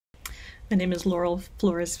My name is Laurel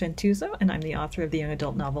Flores Fantauzzo, and I'm the author of the young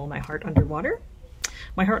adult novel My Heart Underwater.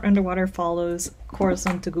 My Heart Underwater follows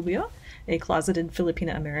Corazon Tagubio, a closeted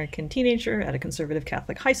Filipino-American teenager at a conservative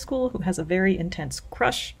Catholic high school who has a very intense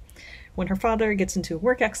crush. When her father gets into a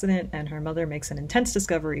work accident and her mother makes an intense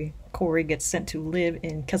discovery, Corey gets sent to live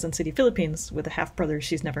in Quezon City, Philippines with a half-brother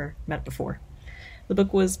she's never met before. The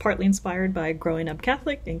book was partly inspired by growing up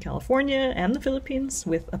Catholic in California and the Philippines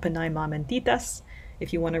with a Panay mom and titas.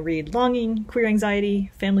 If you want to read longing, queer anxiety,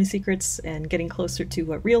 family secrets, and getting closer to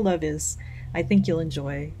what real love is, I think you'll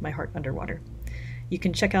enjoy My Heart Underwater. You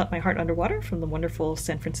can check out My Heart Underwater from the wonderful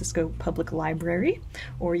San Francisco Public Library,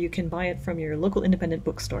 or you can buy it from your local independent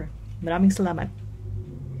bookstore. Maraming salamat!